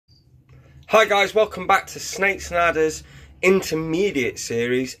Hi guys, welcome back to Snakes and Adders Intermediate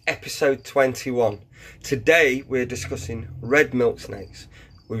Series, episode 21. Today we're discussing red milk snakes,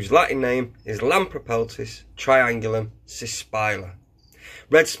 whose Latin name is Lampropeltis triangulum syspila.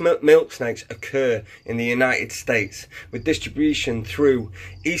 Red milk snakes occur in the United States with distribution through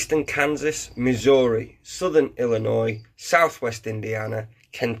eastern Kansas, Missouri, southern Illinois, southwest Indiana,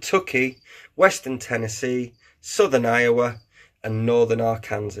 Kentucky, western Tennessee, southern Iowa and northern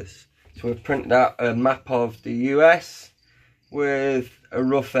Arkansas. So we've printed out a map of the US with a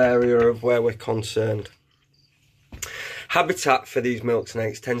rough area of where we're concerned. Habitat for these milk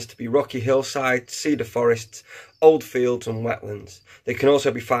snakes tends to be rocky hillsides, cedar forests, old fields and wetlands. They can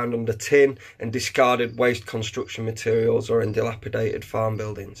also be found under tin and discarded waste construction materials or in dilapidated farm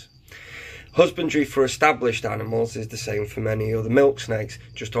buildings. Husbandry for established animals is the same for many other milk snakes,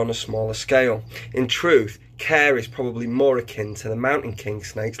 just on a smaller scale. In truth, care is probably more akin to the mountain king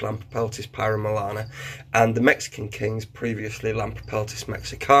snakes, Lampropeltis pyramellana, and the Mexican kings, previously Lampropeltis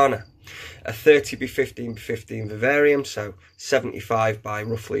mexicana. A 30 by 15 by 15 vivarium, so 75 by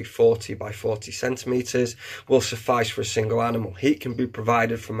roughly 40 by 40 centimetres, will suffice for a single animal. Heat can be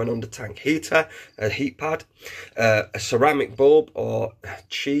provided from an under-tank heater, a heat pad, a ceramic bulb, or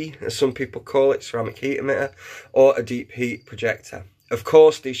chi, as some people call it, ceramic heat emitter, or a deep heat projector. Of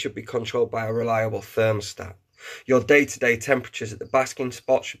course, these should be controlled by a reliable thermostat. Your day-to-day temperatures at the basking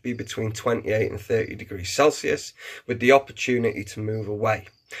spot should be between 28 and 30 degrees Celsius, with the opportunity to move away.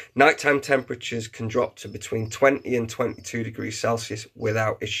 Nighttime temperatures can drop to between 20 and 22 degrees Celsius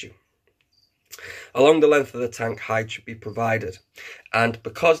without issue. Along the length of the tank, hide should be provided. And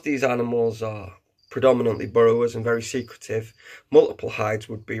because these animals are predominantly burrowers and very secretive, multiple hides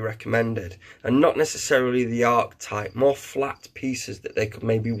would be recommended, and not necessarily the arc type, more flat pieces that they could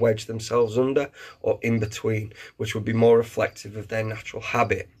maybe wedge themselves under or in between, which would be more reflective of their natural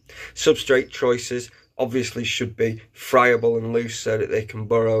habit. Substrate choices obviously should be friable and loose so that they can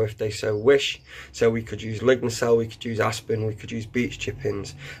burrow if they so wish. So we could use lignocell, we could use aspen, we could use beech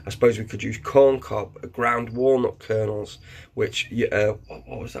chippings. I suppose we could use corn cob, ground walnut kernels, which,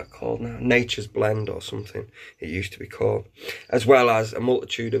 what was that called now? Nature's Blend or something it used to be called. As well as a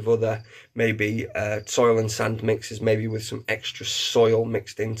multitude of other, maybe soil and sand mixes, maybe with some extra soil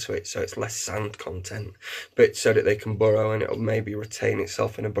mixed into it so it's less sand content, but so that they can burrow and it'll maybe retain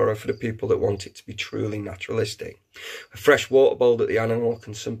itself in a burrow for the people that want it to be truly naturalistic. A fresh water bowl that the animal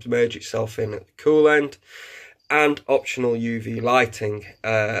can submerge itself in at the cool end, and optional UV lighting.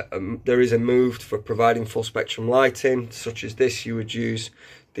 There is a move for providing full spectrum lighting, such as this. You would use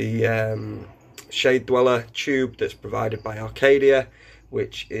the shade dweller tube that's provided by Arcadia,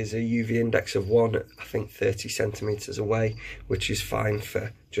 which is a UV index of 1 at, I think, 30 centimetres away, which is fine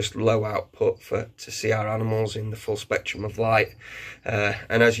for just low output to see our animals in the full spectrum of light.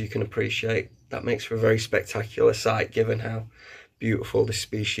 And as you can appreciate, that makes for a very spectacular sight given how beautiful this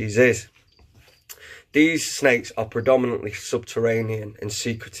species is. These snakes are predominantly subterranean and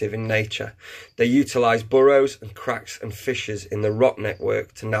secretive in nature. They utilise burrows and cracks and fissures in the rock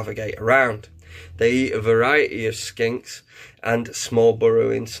network to navigate around. They eat a variety of skinks and small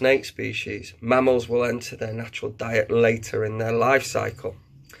burrowing snake species. Mammals will enter their natural diet later in their life cycle.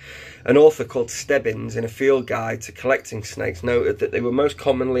 An author called Stebbins, in a field guide to collecting snakes, noted that they were most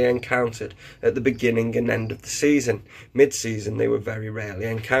commonly encountered at the beginning and end of the season. Mid-season, they were very rarely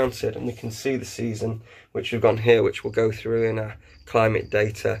encountered, and we can see the season, which we've got here, which we'll go through in our climate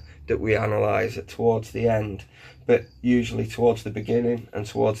data that we analyse towards the end. But usually towards the beginning and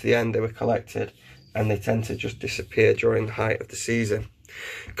towards the end, they were collected, and they tend to just disappear during the height of the season.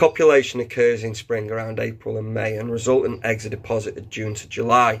 Copulation occurs in spring around April and May, and resultant eggs are deposited June to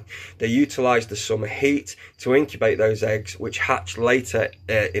July. They utilise the summer heat to incubate those eggs, which hatch later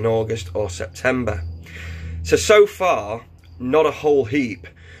in August or September. So far, not a whole heap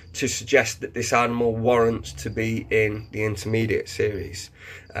to suggest that this animal warrants to be in the Intermediate Series.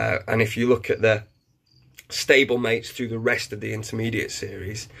 And if you look at the stable mates through the rest of the Intermediate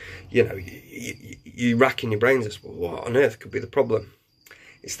Series, you know, you're racking your brains as, well, what on earth could be the problem?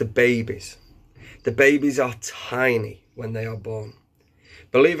 It's the babies. The babies are tiny when they are born.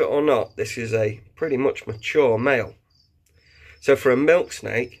 Believe it or not, this is a pretty much mature male. So for a milk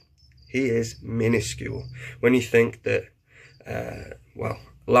snake, he is minuscule. When you think that, well,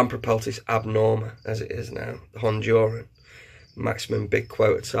 Lampropeltis abnorma, as it is now, the Honduran, maximum big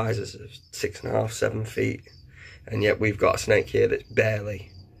quoted sizes of 6.5, 7 feet. And yet we've got a snake here that's barely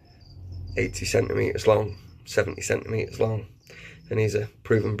 80 centimetres long, 70 centimetres long. And he's a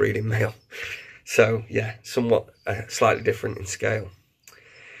proven breeding male. So yeah, somewhat slightly different in scale.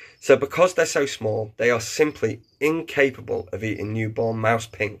 So because they're so small, they are simply incapable of eating newborn mouse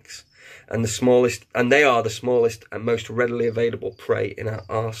pinks. And they are the smallest and most readily available prey in our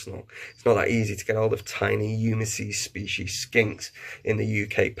arsenal. It's not that easy to get hold of tiny Ulysses species skinks in the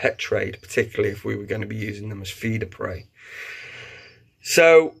UK pet trade, particularly if we were going to be using them as feeder prey.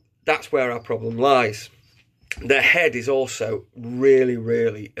 So that's where our problem lies. Their head is also really,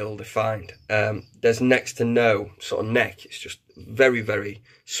 really ill-defined. There's next to no sort of neck. It's just very, very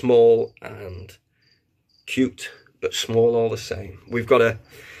small and cute, but small all the same. We've got a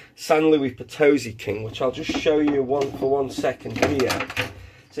San Luis Potosi king, which I'll just show you for 1 second here.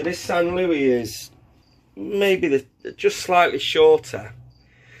 So this San Luis is maybe just slightly shorter,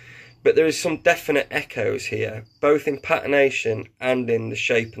 but there is some definite echoes here, both in patternation and in the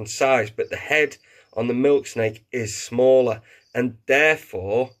shape and size. But the head on the milk snake is smaller, and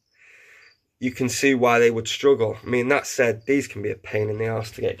therefore you can see why they would struggle. I mean, that said, these can be a pain in the arse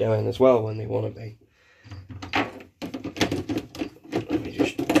to get going as well when they want to be. Let me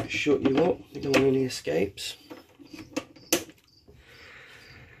just shut you up, you don't want any escapes.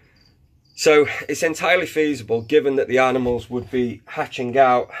 So it's entirely feasible, given that the animals would be hatching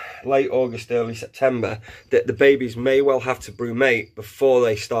out late August, early September, that the babies may well have to brumate before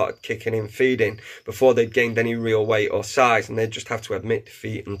they started kicking in feeding, before they'd gained any real weight or size, and they'd just have to admit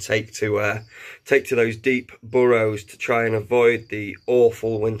defeat and take to those deep burrows to try and avoid the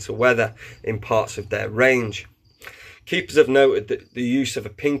awful winter weather in parts of their range. Keepers have noted that the use of a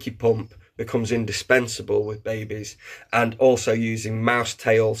pinky pump becomes indispensable with babies, and also using mouse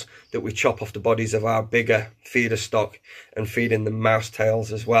tails that we chop off the bodies of our bigger feeder stock and feeding them mouse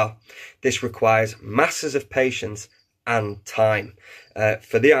tails as well. This requires masses of patience and time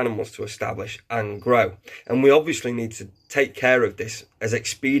for the animals to establish and grow, and we obviously need to take care of this as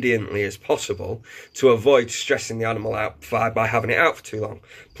expediently as possible to avoid stressing the animal out by having it out for too long.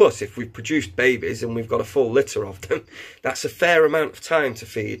 Plus, if we've produced babies and we've got a full litter of them, that's a fair amount of time to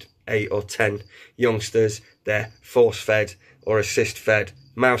feed 8 or 10 youngsters their force-fed or assist-fed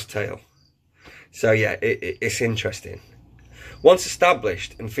mouse tail. So yeah, it's interesting. Once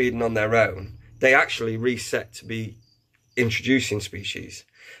established and feeding on their own, they actually reset to be introducing species,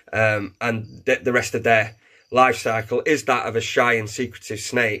 and the rest of their life cycle is that of a shy and secretive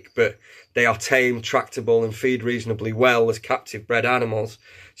snake, but they are tame, tractable, and feed reasonably well as captive bred animals,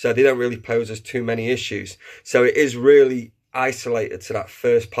 so they don't really pose us too many issues. So it is really isolated to that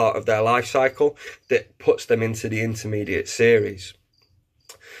first part of their life cycle that puts them into the intermediate series.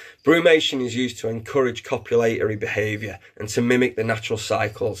 Brumation is used to encourage copulatory behaviour and to mimic the natural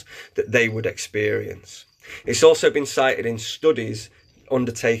cycles that they would experience. It's also been cited in studies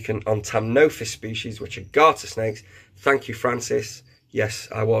undertaken on Thamnophis species, which are garter snakes. Thank you, Francis. Yes,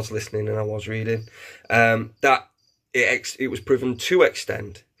 I was listening and I was reading. That it was proven to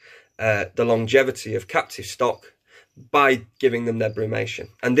extend the longevity of captive stock by giving them their brumation.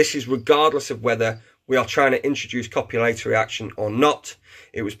 And this is regardless of whether we are trying to introduce copulatory action or not.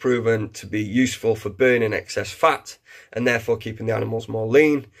 It was proven to be useful for burning excess fat and therefore keeping the animals more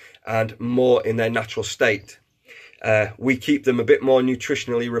lean and more in their natural state. We keep them a bit more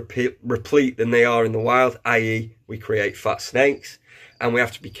nutritionally replete than they are in the wild, i.e. we create fat snakes, and we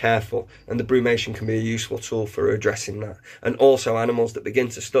have to be careful, and the brumation can be a useful tool for addressing that. And also animals that begin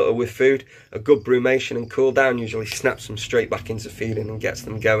to stutter with food, a good brumation and cool down usually snaps them straight back into feeding and gets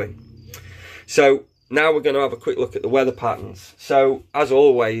them going. So now we're going to have a quick look at the weather patterns. So as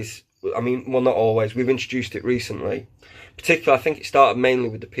always, I mean, well, not always, we've introduced it recently. Particularly, I think it started mainly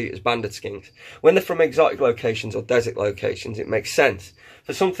with the Peter's banded skinks. When they're from exotic locations or desert locations, it makes sense.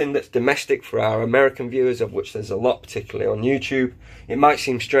 For something that's domestic for our American viewers, of which there's a lot, particularly on YouTube, it might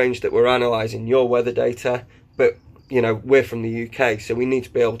seem strange that we're analysing your weather data, but, you know, we're from the UK, so we need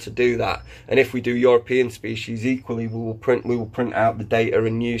to be able to do that. And if we do European species, equally, we will print out the data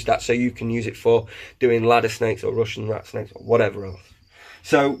and use that so you can use it for doing ladder snakes or Russian rat snakes or whatever else.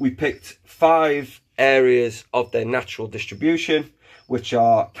 So we picked 5 areas of their natural distribution, which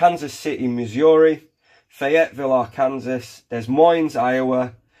are Kansas City, Missouri, Fayetteville, Arkansas, Des Moines,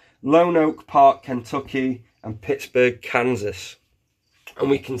 Iowa, Lone Oak Park, Kentucky, and Pittsburgh, Kansas.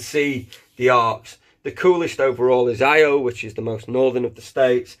 And we can see the arcs. The coolest overall is Iowa, which is the most northern of the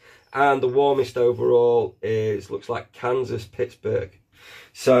states, and the warmest overall looks like Kansas, Pittsburgh.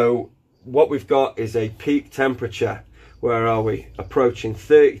 So what we've got is a peak temperature. Where are we? Approaching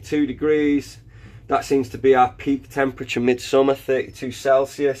 32 degrees. That seems to be our peak temperature midsummer, 32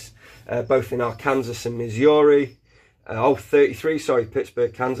 Celsius, both in Arkansas and Missouri. 33, sorry,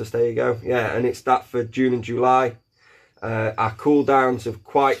 Pittsburgh, Kansas, there you go. Yeah, and it's that for June and July. Our cool downs are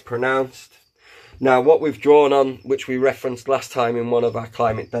quite pronounced. Now, what we've drawn on, which we referenced last time in one of our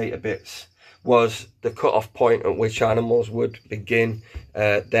climate data bits, was the cut-off point at which animals would begin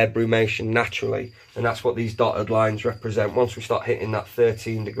their brumation naturally, and that's what these dotted lines represent. Once we start hitting that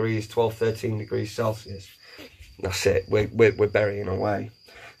 13 degrees, 12, 13 degrees Celsius, that's it, we're burying away.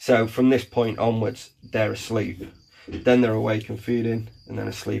 So from this point onwards, they're asleep. Then they're awake and feeding, and then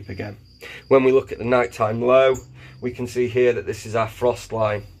asleep again. When we look at the nighttime low, we can see here that this is our frost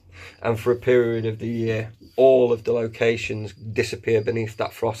line, and for a period of the year, all of the locations disappear beneath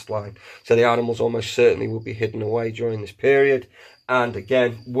that frost line. So the animals almost certainly will be hidden away during this period, and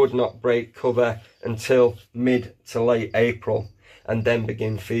again would not break cover until mid to late April, and then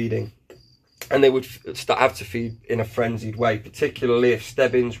begin feeding. And they would have to feed in a frenzied way, particularly if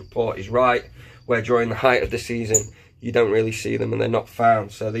Stebbins' report is right, where during the height of the season you don't really see them and they're not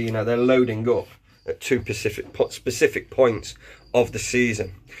found. So they, they're loading up at two specific points of the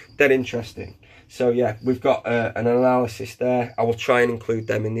season. Dead interesting. So yeah, we've got an analysis there. I will try and include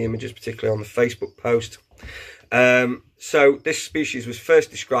them in the images, particularly on the Facebook post. So this species was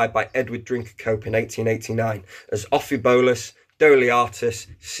first described by Edward Drinker Cope in 1889 as Ophibolus doliatus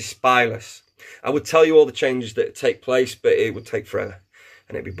syspilus. I would tell you all the changes that take place, but it would take forever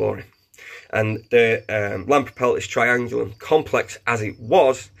and it'd be boring. And the Lampropeltis triangulum, complex as it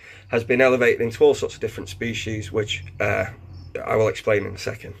was, has been elevated into all sorts of different species, which I will explain in a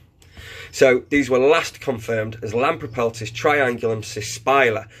second. So these were last confirmed as Lampropeltis triangulum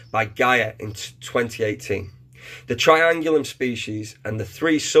syspila by Gaia in 2018. The triangulum species and the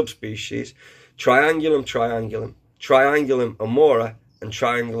three subspecies, Triangulum triangulum, Triangulum amora, and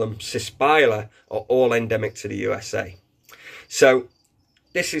Triangulum syspila, are all endemic to the USA. So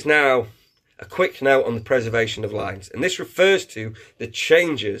this is now a quick note on the preservation of lines, and this refers to the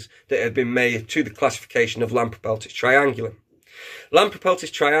changes that have been made to the classification of Lampropeltis triangulum.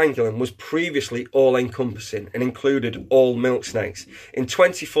 Lampropeltis triangulum was previously all-encompassing and included all milksnakes. In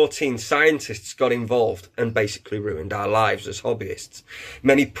 2014, scientists got involved and basically ruined our lives as hobbyists.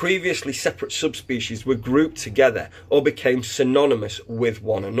 Many previously separate subspecies were grouped together or became synonymous with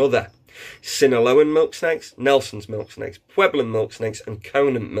one another. Sinaloan milksnakes, Nelson's milksnakes, Pueblan milksnakes and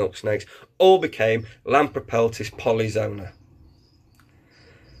Conant milksnakes all became Lampropeltis polyzona.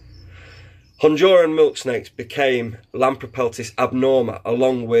 Honduran milksnakes became Lampropeltis abnorma,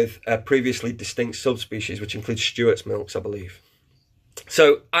 along with previously distinct subspecies, which includes Stewart's milks, I believe.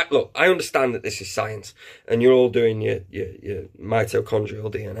 So, look, I understand that this is science, and you're all doing your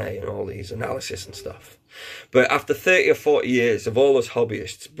mitochondrial DNA and all these analysis and stuff. But after 30 or 40 years of all us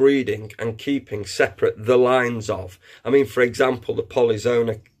hobbyists breeding and keeping separate the lines of, I mean, for example, the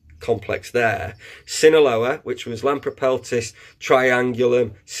polyzona complex there, Sinaloa, which was Lampropeltis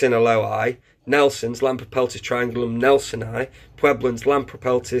triangulum sinaloai, Nelson's Lampropeltis triangulum nelsoni, Pueblan's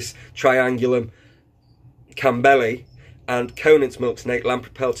Lampropeltis triangulum campbelli, and Conant's milksnake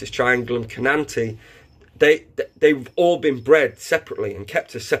Lampropeltis triangulum cananti, they've all been bred separately and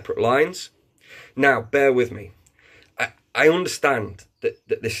kept as separate lines. Now, bear with me. I understand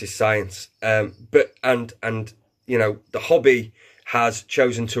that this is science, but you know, the hobby has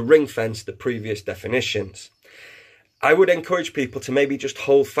chosen to ring fence the previous definitions. I would encourage people to maybe just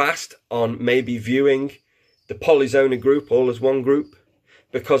hold fast on maybe viewing the polyzona group all as one group,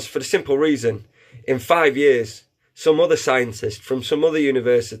 because for the simple reason, in 5 years, some other scientist from some other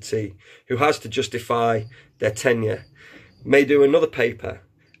university who has to justify their tenure may do another paper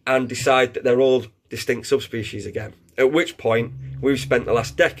and decide that they're all distinct subspecies again, at which point we've spent the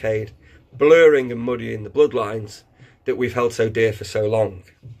last decade blurring and muddying the bloodlines that we've held so dear for so long.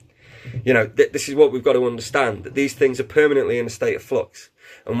 You know, this is what we've got to understand, that these things are permanently in a state of flux.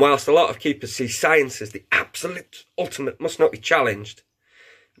 And whilst a lot of keepers see science as the absolute ultimate, must not be challenged,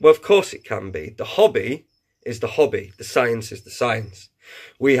 well, of course it can be. The hobby is the hobby, the science is the science.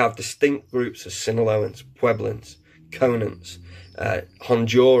 We have distinct groups of Sinaloans, Pueblans, Conants,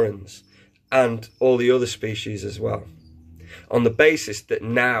 Hondurans, and all the other species as well. On the basis that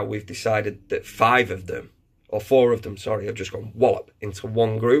now we've decided that 5 of them, or 4 of them, sorry, have just gone wallop into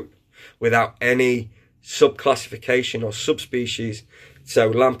one group without any subclassification or subspecies.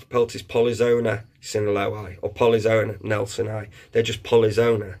 So Lampropeltis polyzona sinaloai or polyzona nelsoni, they're just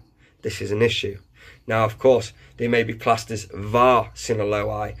polyzona. This is an issue. Now, of course, they may be classed as var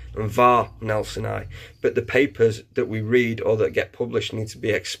Sinaloae and var nelsoni, but the papers that we read or that get published need to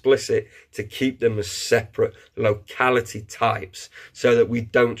be explicit to keep them as separate locality types, so that we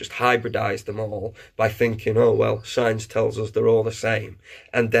don't just hybridize them all by thinking, oh well, science tells us they're all the same,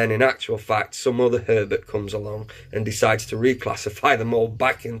 and then in actual fact some other Herbert comes along and decides to reclassify them all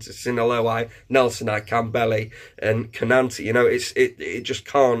back into Sinaloae, Nelsoni, Campbelli and Cananti. You know, it just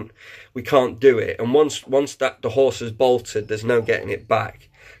can't, we can't do it. And once that the horse has bolted, there's no getting it back.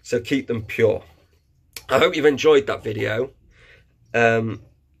 So keep them pure. I hope you've enjoyed that video.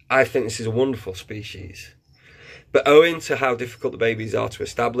 I think this is a wonderful species, but owing to how difficult the babies are to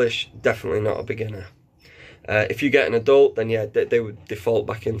establish, definitely not a beginner. If you get an adult, then yeah, they would default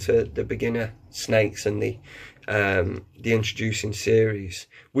back into the beginner snakes and the introducing series.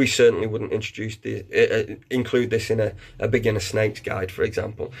 We certainly wouldn't include this in a beginner snakes guide, for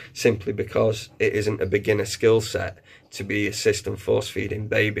example, simply because it isn't a beginner skill set to be assist and force feeding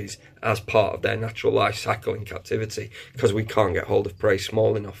babies as part of their natural life cycle in captivity, because we can't get hold of prey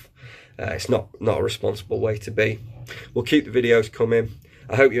small enough. It's not a responsible way to be. We'll keep the videos coming.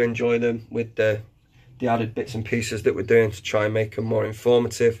 I hope you enjoy them with the added bits and pieces that we're doing to try and make them more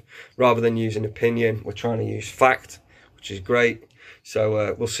informative. Rather than using opinion, we're trying to use fact, which is great.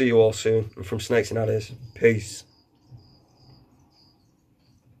 So we'll see you all soon. And from Snakes and Adders, peace.